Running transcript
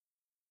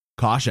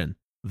Caution: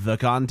 the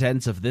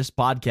contents of this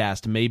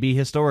podcast may be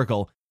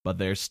historical, but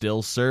they're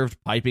still served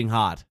piping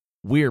hot.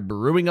 We're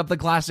brewing up the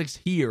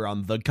classics here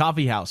on the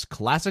Coffee House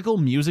Classical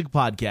Music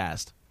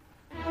Podcast.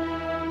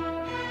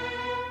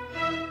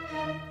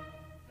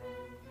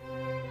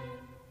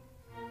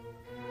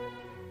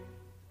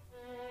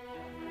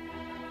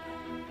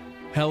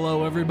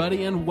 Hello,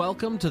 everybody, and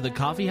welcome to the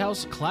Coffee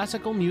House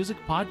Classical Music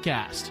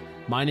Podcast.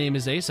 My name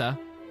is Asa.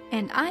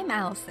 And I'm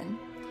Allison.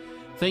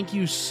 Thank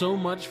you so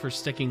much for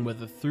sticking with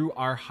us through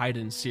our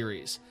Haydn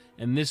series.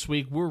 And this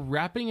week, we're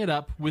wrapping it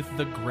up with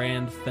the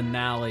grand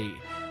finale,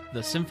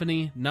 the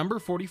Symphony No.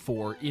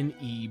 44 in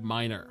E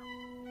minor.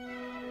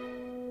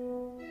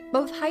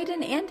 Both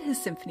Haydn and his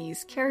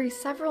symphonies carry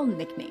several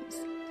nicknames.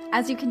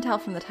 As you can tell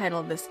from the title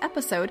of this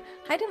episode,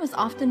 Haydn was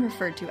often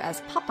referred to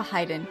as Papa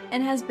Haydn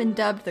and has been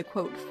dubbed the,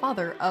 quote,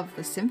 father of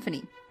the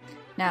symphony.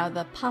 Now,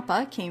 the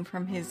Papa came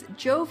from his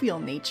jovial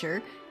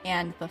nature,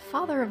 and the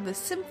father of the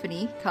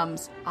symphony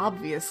comes,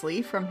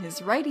 obviously, from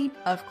his writing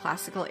of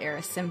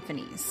classical-era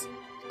symphonies.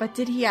 But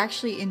did he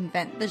actually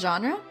invent the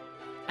genre?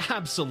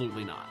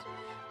 Absolutely not.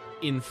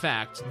 In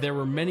fact, there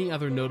were many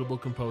other notable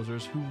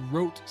composers who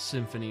wrote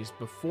symphonies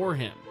before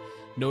him,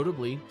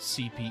 notably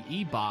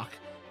C.P.E. Bach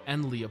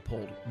and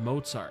Leopold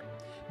Mozart.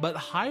 But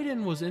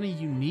Haydn was in a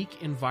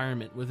unique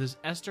environment with his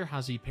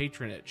Esterházy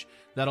patronage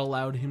that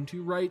allowed him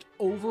to write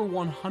over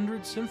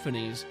 100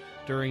 symphonies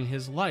during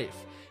his life.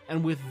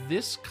 And with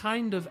this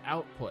kind of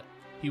output,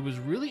 he was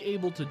really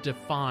able to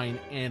define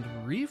and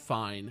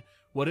refine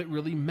what it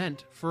really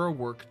meant for a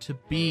work to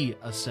be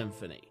a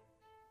symphony.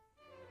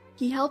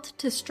 He helped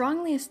to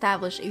strongly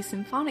establish a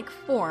symphonic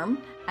form,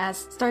 as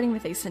starting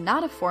with a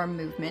sonata form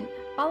movement,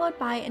 followed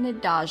by an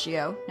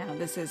adagio. Now,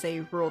 this is a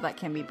rule that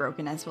can be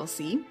broken, as we'll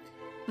see.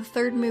 The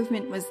third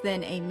movement was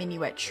then a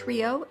minuet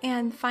trio,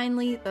 and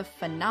finally, the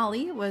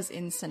finale was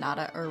in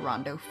sonata or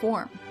rondo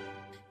form.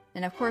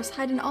 And of course,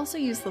 Haydn also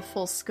used the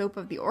full scope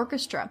of the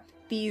orchestra.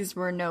 These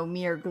were no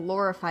mere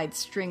glorified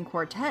string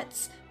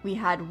quartets. We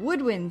had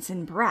woodwinds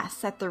and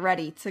brass at the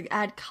ready to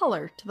add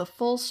color to the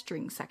full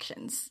string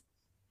sections.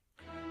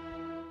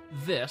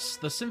 This,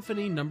 the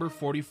Symphony No.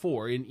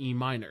 44 in E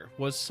minor,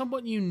 was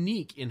somewhat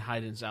unique in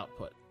Haydn's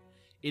output.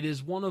 It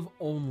is one of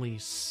only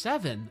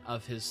 7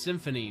 of his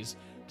symphonies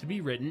to be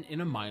written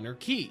in a minor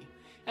key,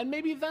 and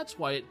maybe that's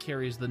why it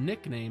carries the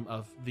nickname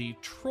of the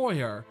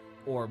Treuer,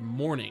 or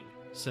Mourning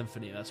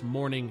Symphony. That's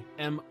Mourning,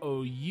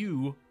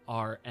 Mourning.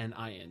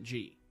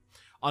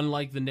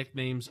 Unlike the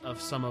nicknames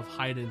of some of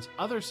Haydn's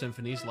other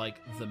symphonies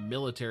like the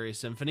Military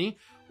Symphony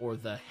or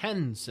the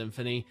Hen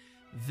Symphony,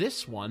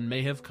 this one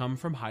may have come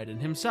from Haydn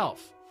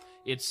himself.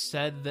 It's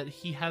said that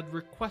he had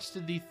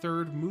requested the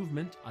third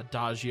movement,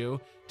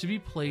 Adagio, to be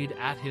played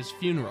at his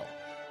funeral,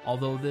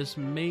 although this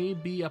may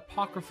be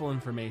apocryphal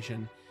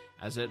information,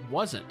 as it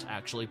wasn't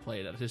actually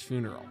played at his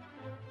funeral.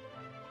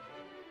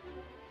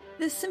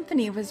 This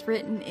symphony was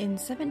written in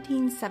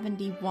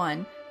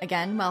 1771,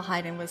 again while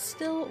Haydn was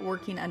still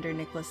working under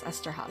Nicholas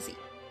Esterházy.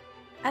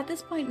 At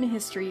this point in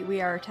history, we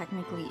are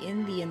technically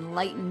in the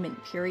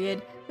Enlightenment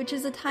period, which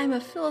is a time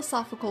of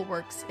philosophical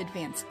works,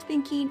 advanced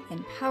thinking,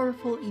 and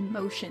powerful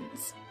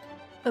emotions.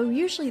 Though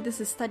usually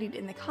this is studied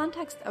in the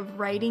context of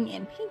writing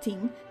and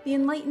painting, the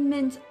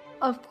Enlightenment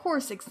of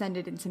course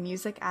extended into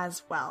music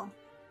as well.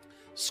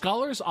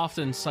 Scholars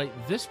often cite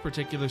this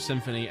particular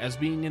symphony as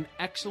being an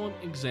excellent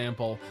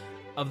example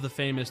of the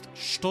famous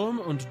Sturm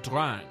und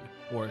Drang,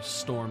 or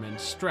storm and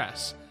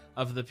stress,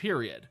 of the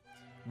period,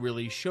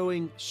 really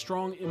showing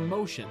strong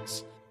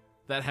emotions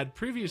that had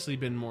previously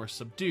been more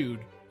subdued,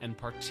 and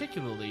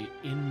particularly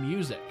in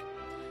music.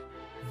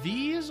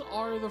 These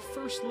are the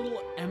first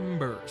little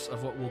embers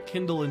of what will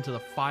kindle into the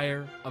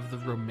fire of the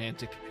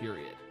Romantic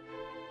period.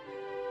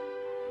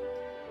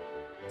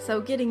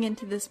 So getting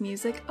into this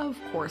music, of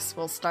course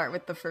we'll start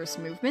with the first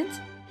movement.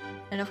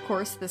 And of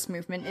course this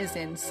movement is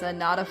in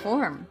sonata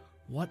form.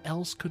 What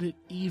else could it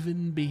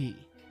even be?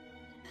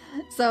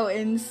 So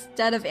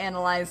instead of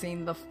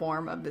analyzing the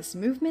form of this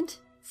movement,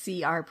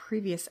 see our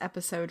previous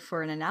episode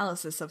for an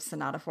analysis of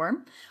sonata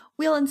form,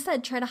 we'll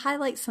instead try to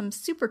highlight some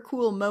super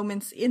cool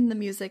moments in the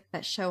music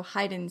that show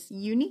Haydn's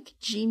unique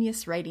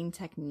genius writing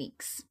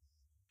techniques.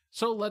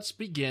 So let's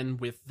begin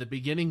with the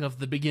beginning of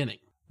the beginning.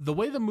 The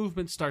way the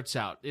movement starts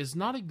out is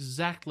not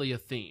exactly a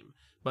theme,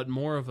 but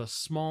more of a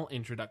small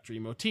introductory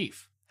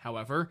motif.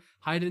 However,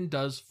 Haydn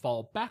does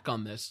fall back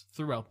on this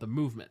throughout the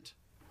movement.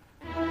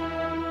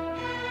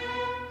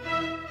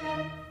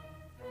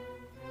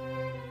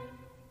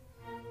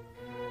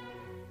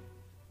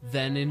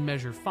 Then in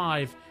measure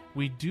 5,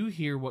 we do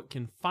hear what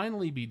can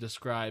finally be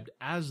described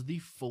as the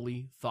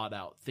fully thought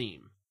out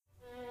theme.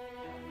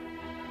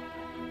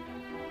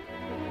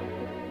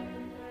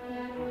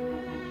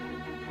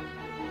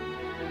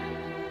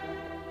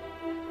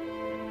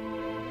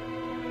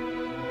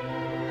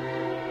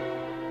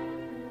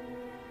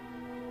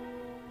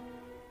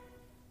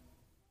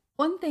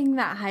 One thing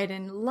that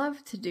Haydn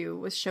loved to do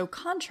was show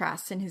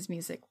contrasts in his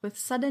music with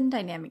sudden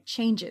dynamic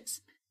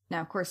changes.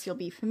 Now, of course, you'll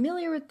be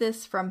familiar with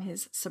this from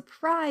his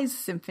Surprise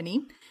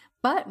Symphony,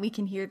 But we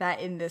can hear that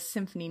in this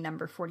Symphony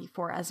number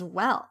 44 as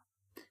well.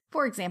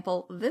 For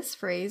example, this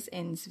phrase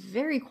ends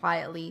very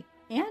quietly,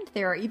 and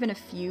there are even a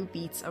few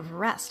beats of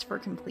rest for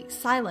complete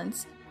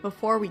silence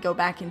before we go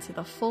back into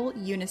the full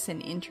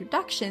unison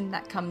introduction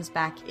that comes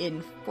back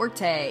in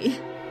forte.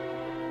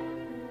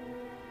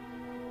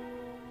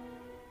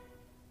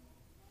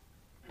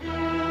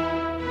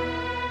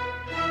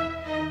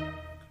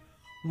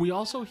 We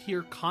also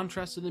hear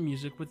contrast in the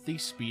music with the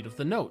speed of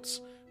the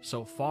notes.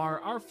 So far,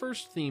 our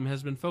first theme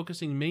has been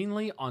focusing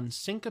mainly on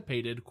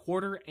syncopated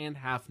quarter and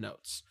half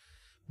notes.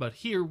 But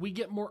here we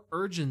get more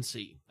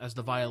urgency as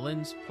the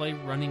violins play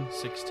running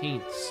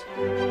sixteenths.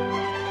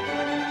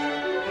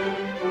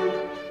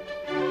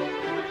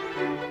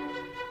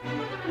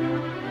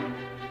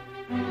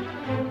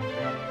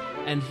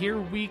 And here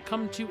we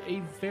come to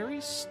a very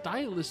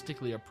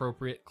stylistically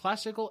appropriate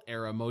classical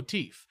era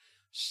motif,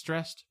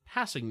 stressed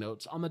passing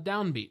notes on the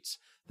downbeats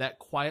that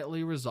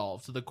quietly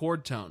resolve to the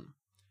chord tone.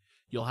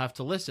 You'll have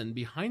to listen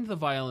behind the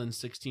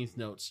violin's 16th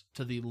notes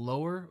to the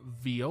lower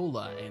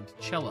viola and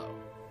cello.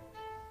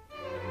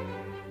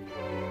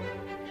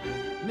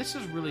 And this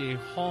is really a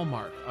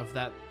hallmark of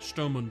that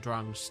Sturm und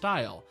Drang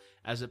style,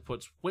 as it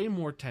puts way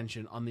more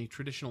tension on the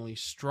traditionally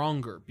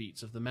stronger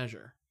beats of the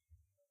measure.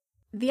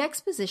 The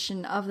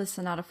exposition of the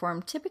sonata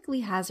form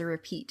typically has a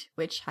repeat,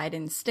 which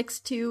Haydn sticks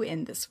to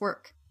in this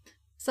work.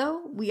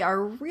 So we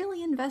are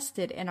really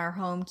invested in our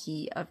home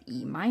key of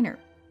E minor.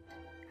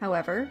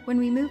 However, when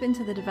we move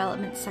into the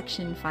development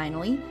section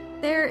finally,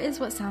 there is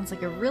what sounds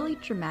like a really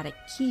dramatic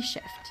key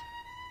shift.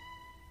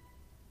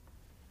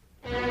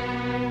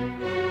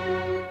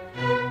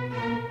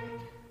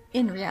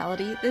 In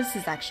reality, this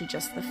is actually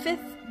just the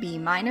 5th, B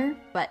minor,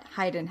 but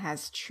Haydn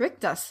has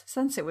tricked us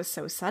since it was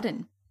so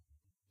sudden.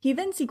 He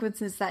then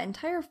sequences that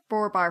entire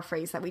 4-bar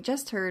phrase that we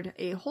just heard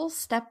a whole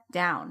step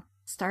down,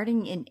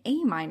 starting in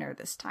A minor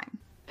this time.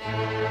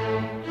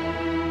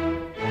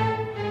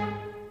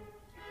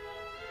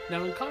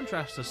 Now, in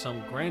contrast to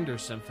some grander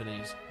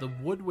symphonies, the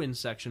woodwind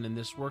section in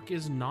this work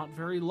is not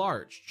very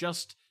large,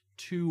 just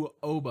 2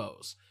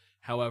 oboes.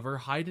 However,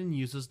 Haydn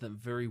uses them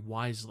very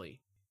wisely.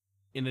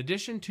 In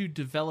addition to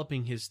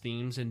developing his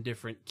themes in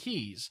different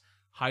keys,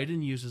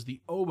 Haydn uses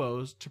the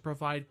oboes to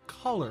provide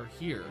color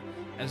here,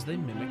 as they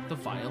mimic the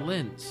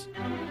violins.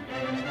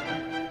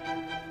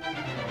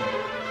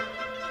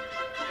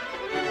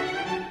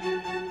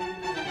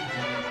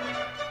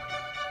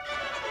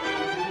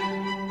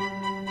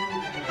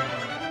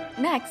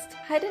 Next,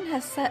 Haydn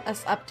has set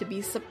us up to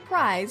be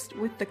surprised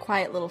with the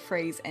quiet little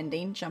phrase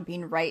ending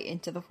jumping right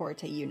into the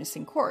forte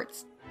unison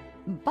chords.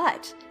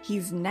 But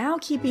he's now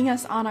keeping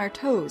us on our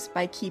toes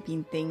by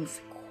keeping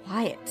things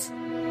quiet.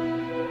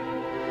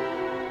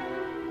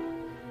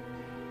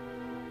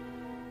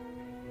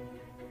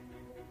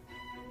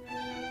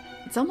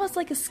 It's almost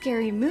like a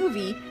scary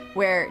movie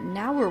where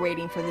now we're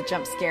waiting for the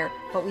jump scare,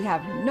 but we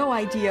have no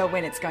idea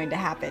when it's going to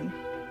happen.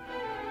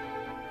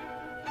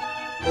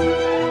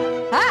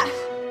 Ah!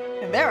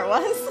 There it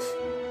was!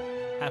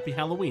 Happy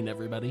Halloween,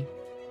 everybody.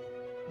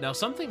 Now,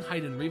 something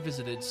Haydn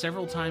revisited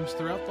several times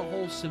throughout the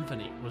whole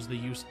symphony was the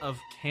use of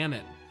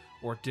canon,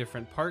 or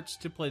different parts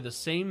to play the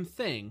same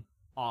thing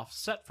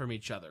offset from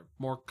each other,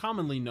 more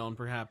commonly known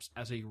perhaps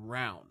as a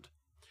round.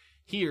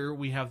 Here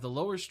we have the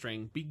lower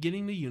string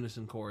beginning the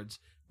unison chords,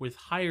 with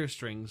higher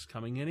strings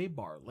coming in a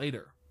bar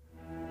later.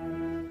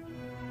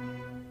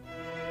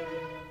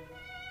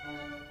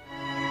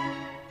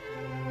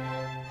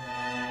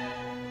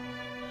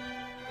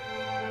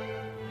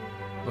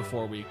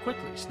 Before we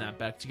quickly snap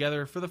back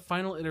together for the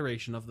final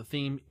iteration of the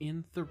theme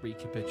in the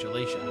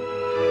recapitulation.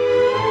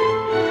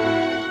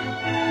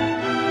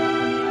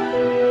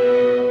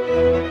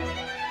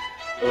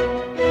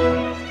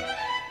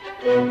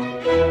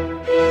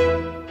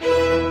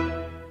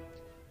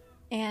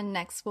 And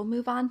next we'll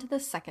move on to the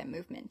second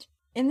movement.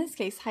 In this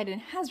case, Haydn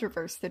has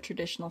reversed the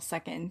traditional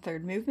second and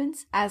third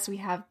movements, as we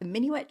have the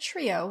minuet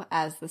trio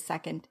as the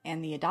second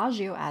and the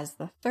adagio as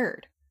the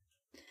third.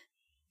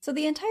 So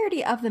the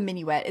entirety of the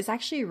minuet is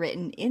actually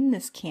written in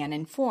this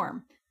canon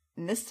form.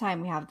 And this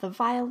time we have the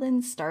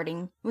violins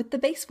starting, with the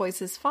bass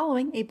voices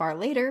following a bar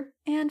later,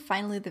 and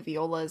finally the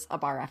violas a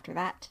bar after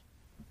that.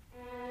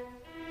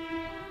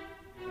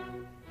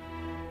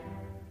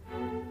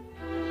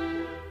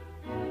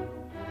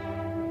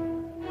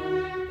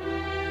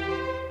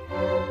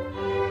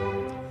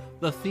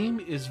 The theme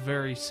is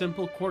very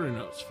simple quarter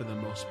notes for the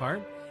most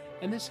part,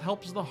 and this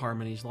helps the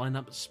harmonies line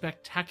up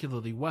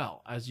spectacularly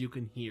well, as you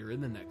can hear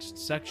in the next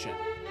section.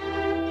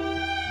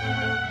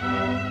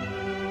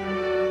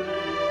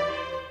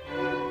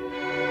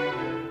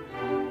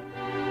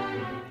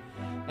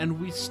 And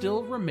we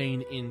still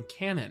remain in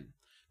canon,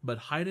 but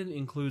Haydn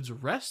includes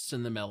rests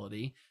in the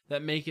melody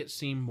that make it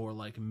seem more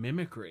like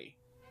mimicry.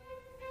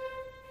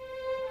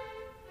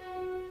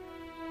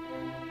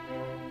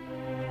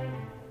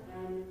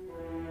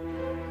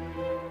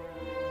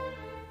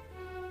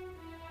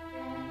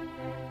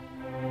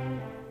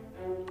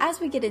 As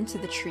we get into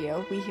the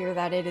trio, we hear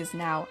that it is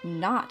now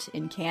not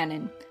in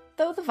canon,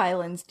 though the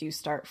violins do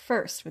start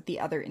first, with the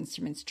other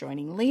instruments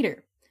joining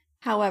later.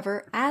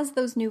 However, as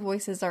those new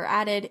voices are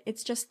added,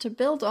 it's just to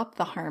build up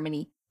the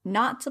harmony,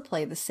 not to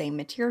play the same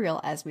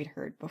material as we'd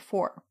heard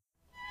before.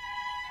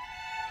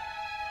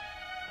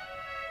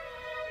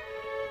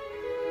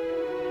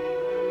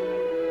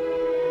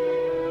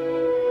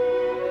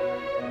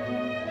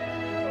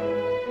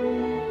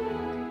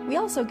 We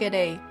also get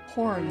a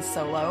horn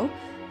solo,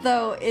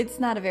 though it's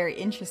not a very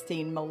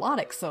interesting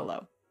melodic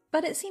solo.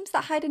 But it seems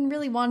that Haydn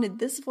really wanted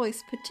this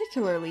voice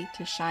particularly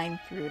to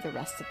shine through the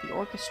rest of the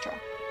orchestra.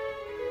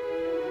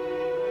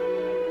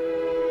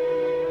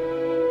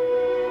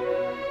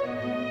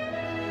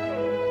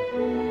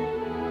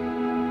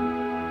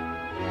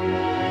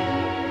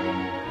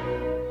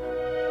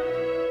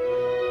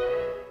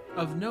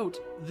 Of note,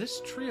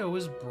 this trio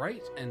is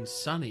bright and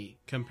sunny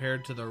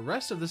compared to the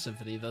rest of the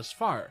symphony thus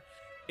far.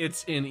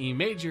 It's in E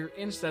major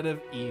instead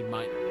of E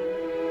minor.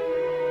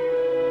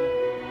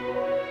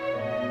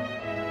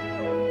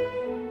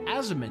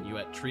 As a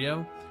minuet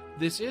trio,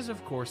 this is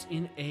of course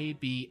in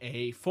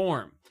ABA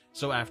form,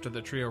 so after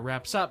the trio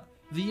wraps up,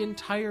 the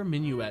entire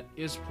minuet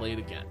is played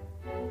again.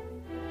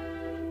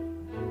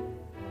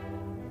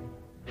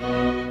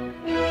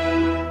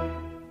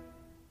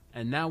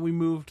 And now we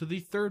move to the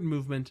third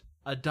movement,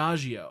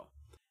 Adagio.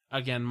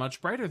 Again,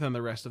 much brighter than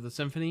the rest of the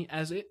symphony,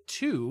 as it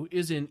too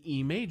is in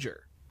E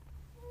major.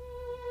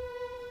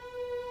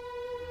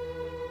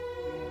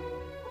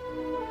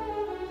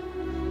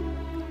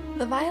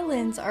 The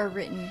violins are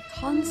written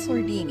con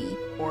sordini,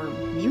 or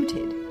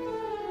muted.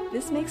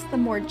 This makes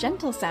them more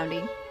gentle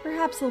sounding,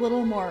 perhaps a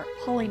little more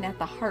pulling at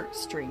the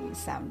heartstrings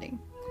sounding.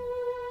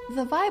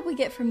 The vibe we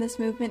get from this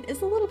movement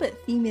is a little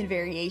bit theme in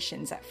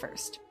variations at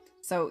first.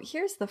 So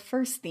here's the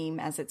first theme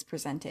as it's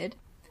presented.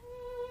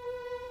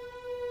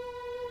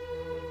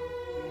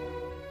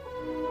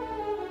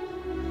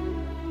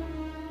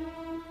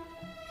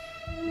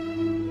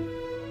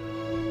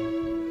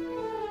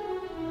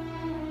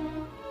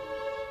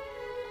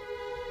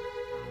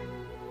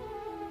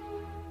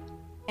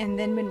 And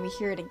then when we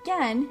hear it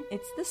again,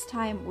 it's this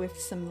time with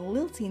some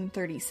lilting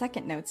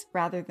 30-second notes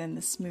rather than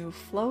the smooth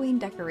flowing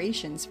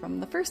decorations from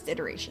the first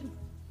iteration.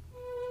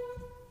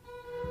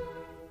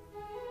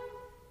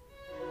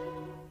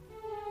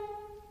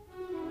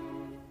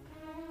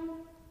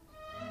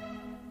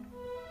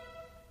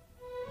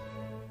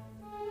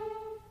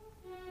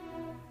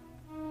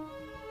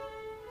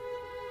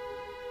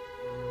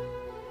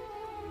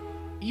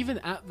 Even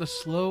at the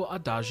slow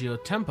Adagio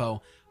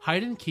tempo,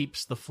 Haydn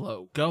keeps the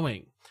flow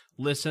going.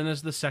 Listen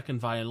as the second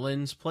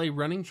violins play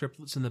running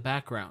triplets in the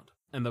background,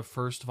 and the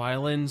first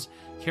violins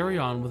carry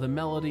on with a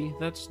melody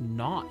that's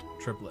not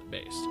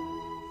triplet-based.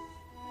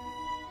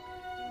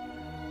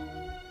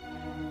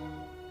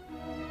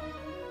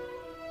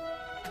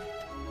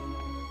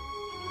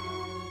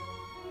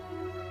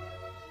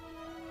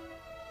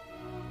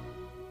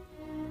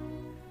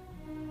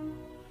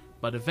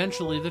 But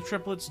eventually the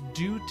triplets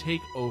do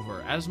take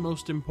over as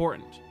most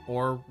important,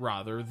 or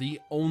rather the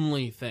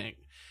only thing.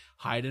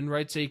 Haydn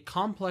writes a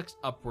complex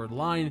upward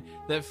line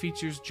that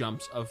features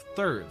jumps of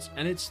thirds,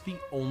 and it's the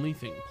only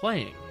thing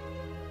playing.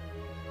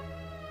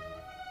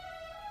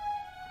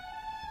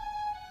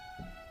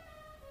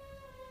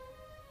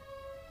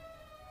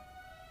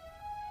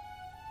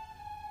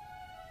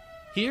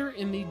 Here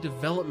in the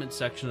development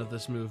section of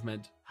this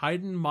movement,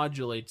 Haydn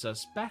modulates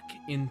us back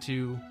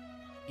into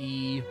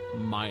E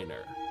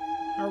minor.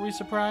 Are we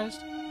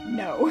surprised?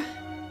 No.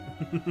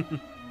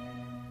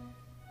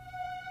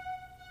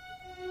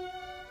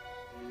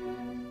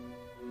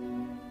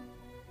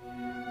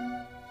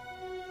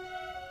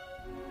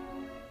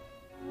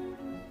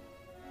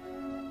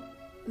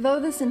 Though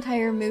this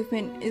entire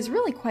movement is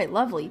really quite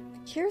lovely,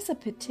 here's a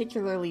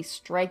particularly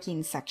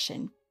striking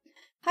section.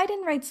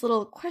 Haydn writes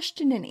little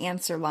question and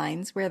answer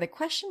lines where the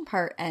question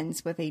part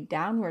ends with a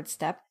downward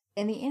step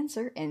and the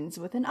answer ends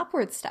with an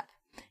upward step.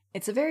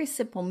 It's a very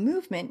simple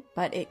movement,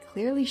 but it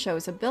clearly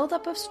shows a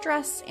buildup of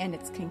stress and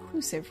its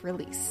conclusive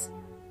release.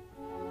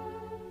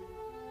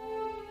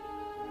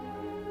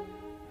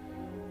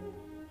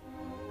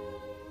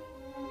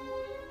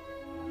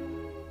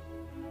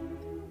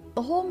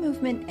 The whole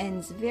movement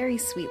ends very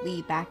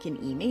sweetly back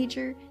in E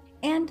major,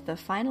 and the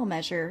final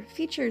measure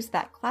features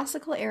that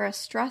classical era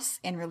stress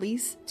and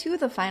release to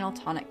the final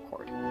tonic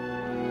chord.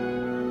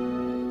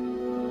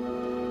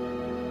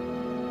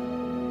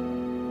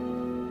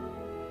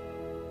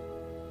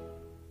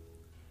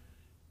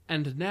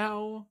 And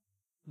now,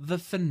 the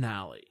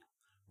finale.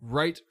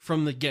 Right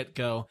from the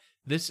get-go,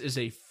 this is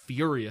a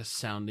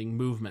furious-sounding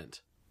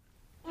movement.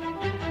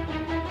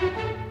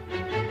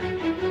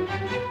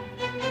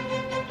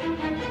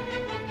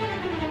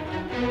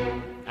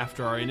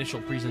 After our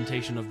initial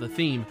presentation of the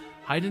theme,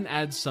 Haydn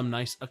adds some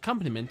nice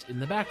accompaniment in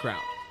the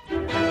background.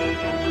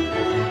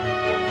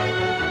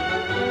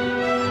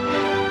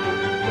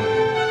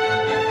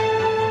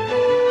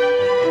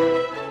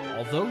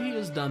 Although he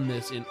has done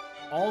this in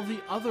all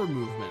the other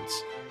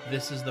movements,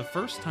 this is the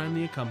first time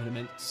the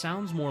accompaniment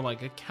sounds more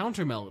like a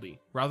counter melody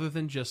rather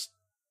than just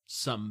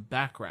some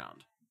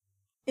background.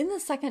 In the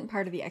second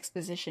part of the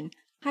exposition,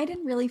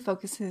 Haydn really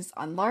focuses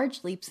on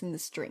large leaps in the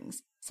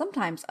strings,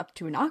 sometimes up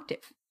to an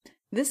octave.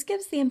 This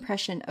gives the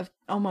impression of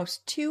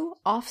almost two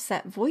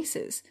offset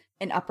voices,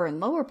 an upper and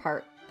lower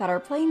part, that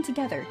are playing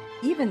together,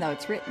 even though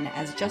it's written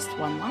as just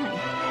one line.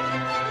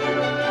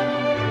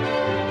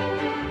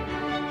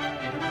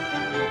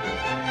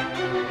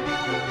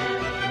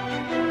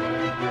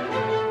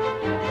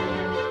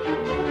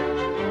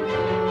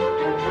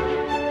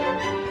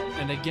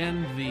 And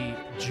again, the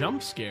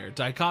jump scare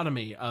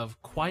dichotomy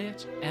of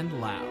quiet and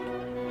loud.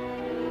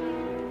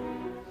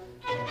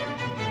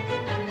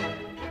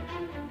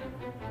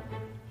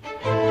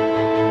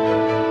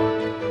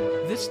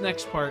 This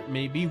next part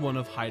may be one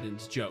of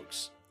Haydn's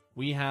jokes.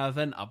 We have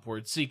an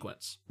upward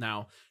sequence.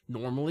 Now,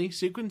 normally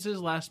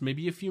sequences last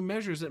maybe a few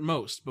measures at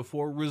most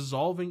before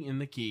resolving in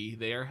the key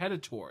they are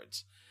headed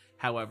towards.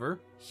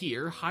 However,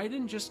 here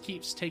Haydn just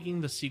keeps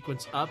taking the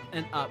sequence up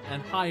and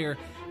higher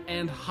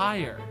and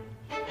higher.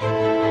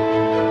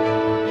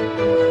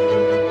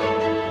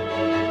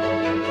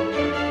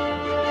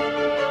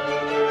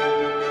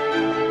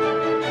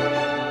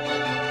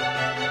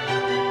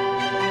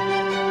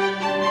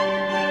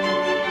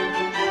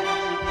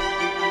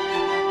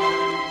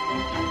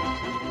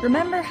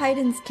 Remember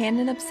Haydn's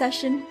canon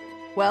obsession?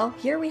 Well,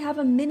 here we have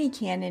a mini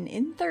canon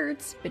in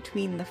thirds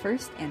between the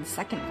first and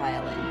second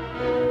violin.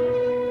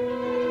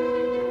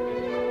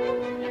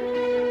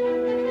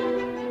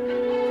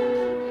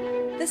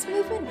 This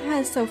movement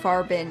has so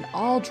far been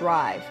all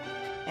drive,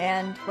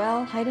 and,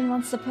 well, Haydn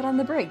wants to put on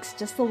the brakes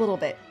just a little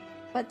bit.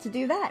 But to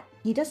do that,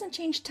 he doesn't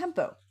change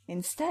tempo.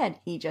 Instead,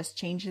 he just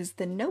changes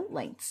the note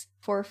lengths.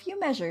 For a few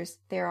measures,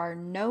 there are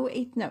no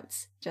eighth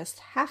notes, just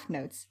half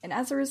notes, and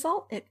as a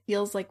result, it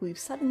feels like we've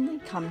suddenly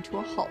come to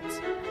a halt.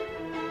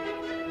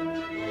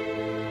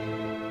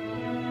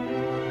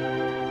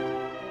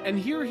 And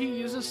here he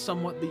uses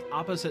somewhat the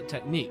opposite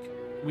technique.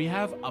 We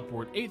have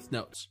upward eighth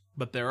notes,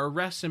 but there are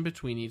rests in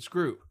between each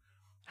group.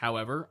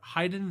 However,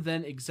 Haydn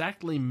then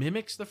exactly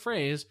mimics the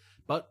phrase,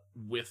 but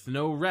with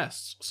no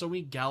rests, so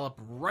we gallop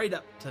right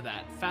up to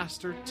that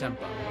faster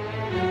tempo.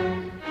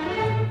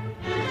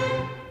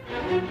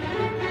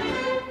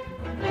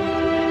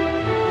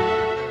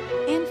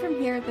 And from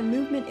here, the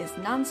movement is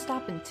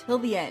non-stop until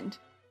the end.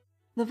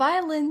 The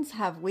violins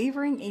have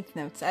wavering eighth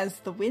notes as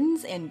the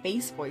winds and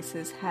bass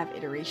voices have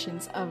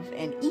iterations of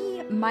an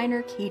E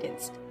minor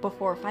cadence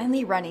before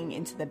finally running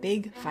into the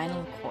big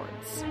final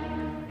chords.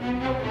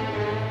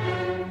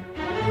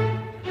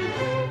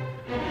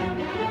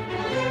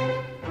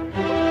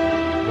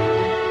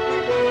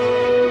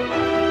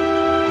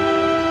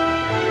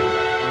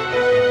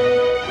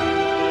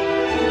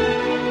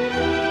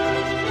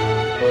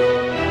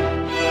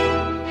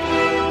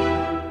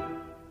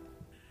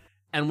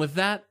 And with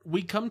that,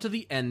 we come to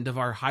the end of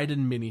our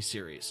Haydn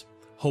mini-series.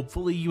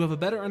 Hopefully you have a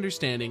better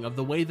understanding of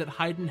the way that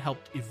Haydn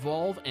helped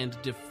evolve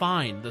and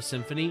define the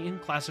symphony in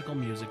classical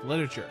music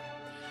literature.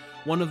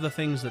 One of the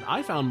things that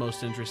I found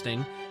most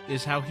interesting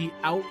is how he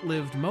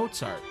outlived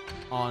Mozart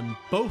on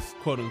both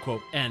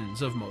quote-unquote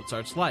ends of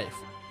Mozart's life.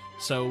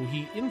 So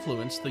he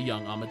influenced the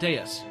young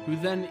Amadeus, who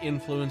then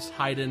influenced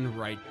Haydn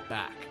right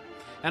back.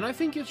 And I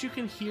think that you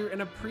can hear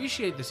and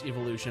appreciate this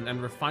evolution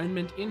and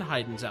refinement in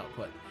Haydn's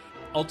output,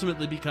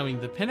 ultimately becoming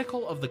the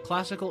pinnacle of the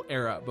classical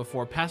era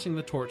before passing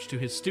the torch to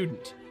his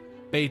student,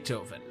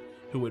 Beethoven,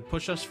 who would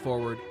push us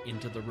forward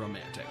into the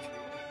Romantic.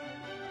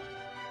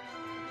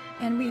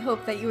 And we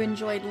hope that you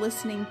enjoyed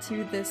listening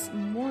to this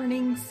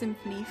morning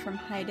symphony from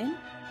Haydn.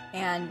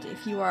 And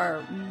if you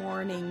are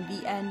mourning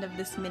the end of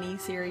this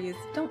mini-series,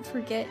 don't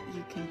forget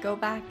you can go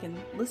back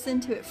and listen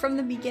to it from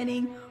the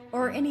beginning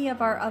or any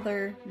of our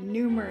other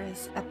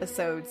numerous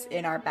episodes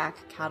in our back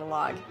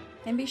catalog.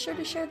 And be sure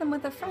to share them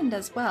with a friend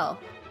as well.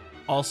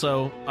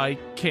 Also, I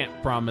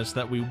can't promise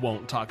that we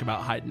won't talk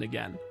about Haydn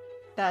again.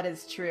 That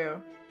is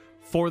true.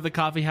 For the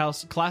Coffee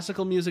House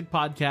Classical Music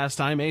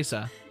Podcast, I'm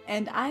Asa.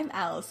 And I'm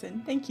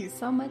Allison. Thank you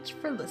so much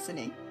for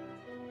listening.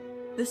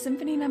 The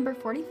Symphony No.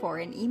 44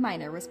 in E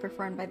minor was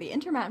performed by the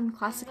Intermountain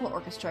Classical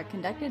Orchestra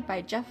conducted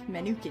by Jeff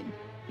Menukin.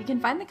 You can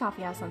find the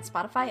Coffee House on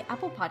Spotify,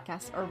 Apple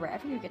Podcasts, or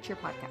wherever you get your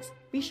podcasts.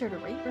 Be sure to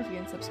rate, review,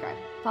 and subscribe.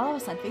 Follow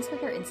us on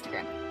Facebook or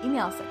Instagram.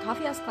 Email us at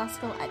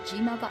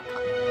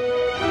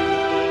coffeehouseclassical@gmail.com.